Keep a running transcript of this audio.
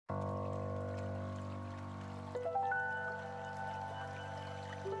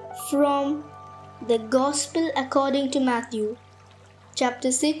From the Gospel according to Matthew,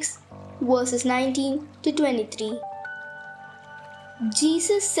 chapter 6, verses 19 to 23.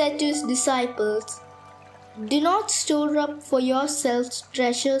 Jesus said to his disciples, "Do not store up for yourselves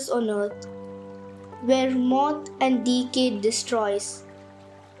treasures on earth, where moth and decay destroys,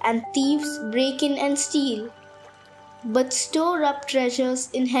 and thieves break in and steal, but store up treasures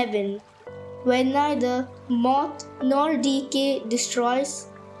in heaven, where neither moth nor decay destroys,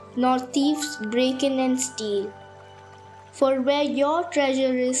 nor thieves break in and steal. For where your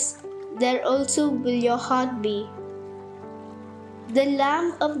treasure is, there also will your heart be. The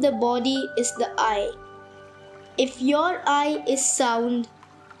lamp of the body is the eye. If your eye is sound,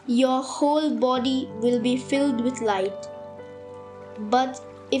 your whole body will be filled with light. But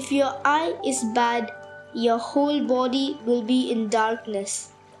if your eye is bad, your whole body will be in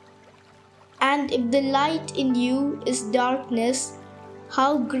darkness. And if the light in you is darkness,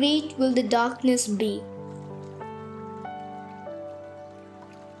 how great will the darkness be?"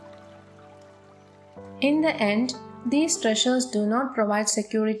 In the end, these treasures do not provide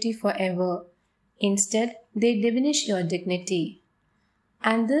security forever. Instead, they diminish your dignity.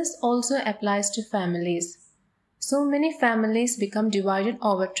 And this also applies to families. So many families become divided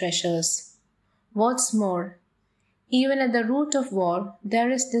over treasures. What's more, even at the root of war, there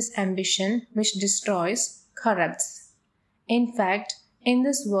is this ambition which destroys, corrupts. In fact, in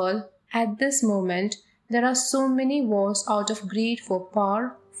this world, at this moment, there are so many wars out of greed for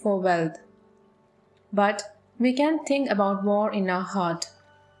power, for wealth. But we can think about war in our heart.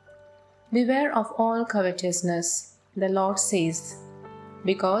 Beware of all covetousness, the Lord says,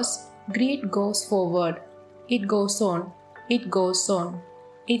 because greed goes forward, it goes on, it goes on.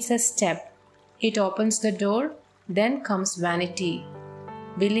 It's a step. It opens the door, then comes vanity.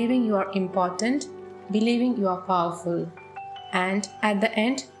 Believing you are important, believing you are powerful. And at the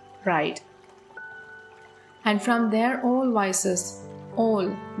end, pride. And from there all vices,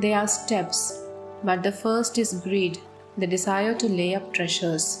 all, they are steps. But the first is greed, the desire to lay up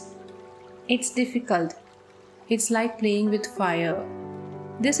treasures. It's difficult. It's like playing with fire.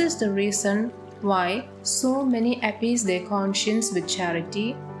 This is the reason why so many appease their conscience with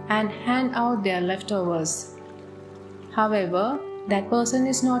charity and hand out their leftovers. However, that person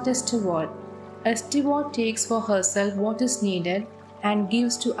is not a steward. A steward takes for herself what is needed and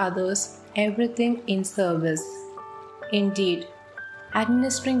gives to others everything in service. Indeed,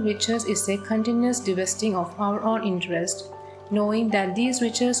 administering riches is a continuous divesting of our own interest, knowing that these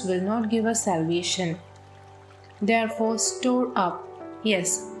riches will not give us salvation. Therefore, store up.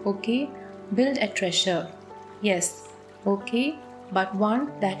 Yes, okay. Build a treasure. Yes, okay, but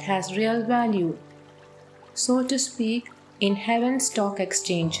one that has real value. So to speak, in heaven's stock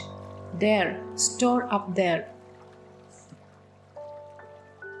exchange. There, store up there.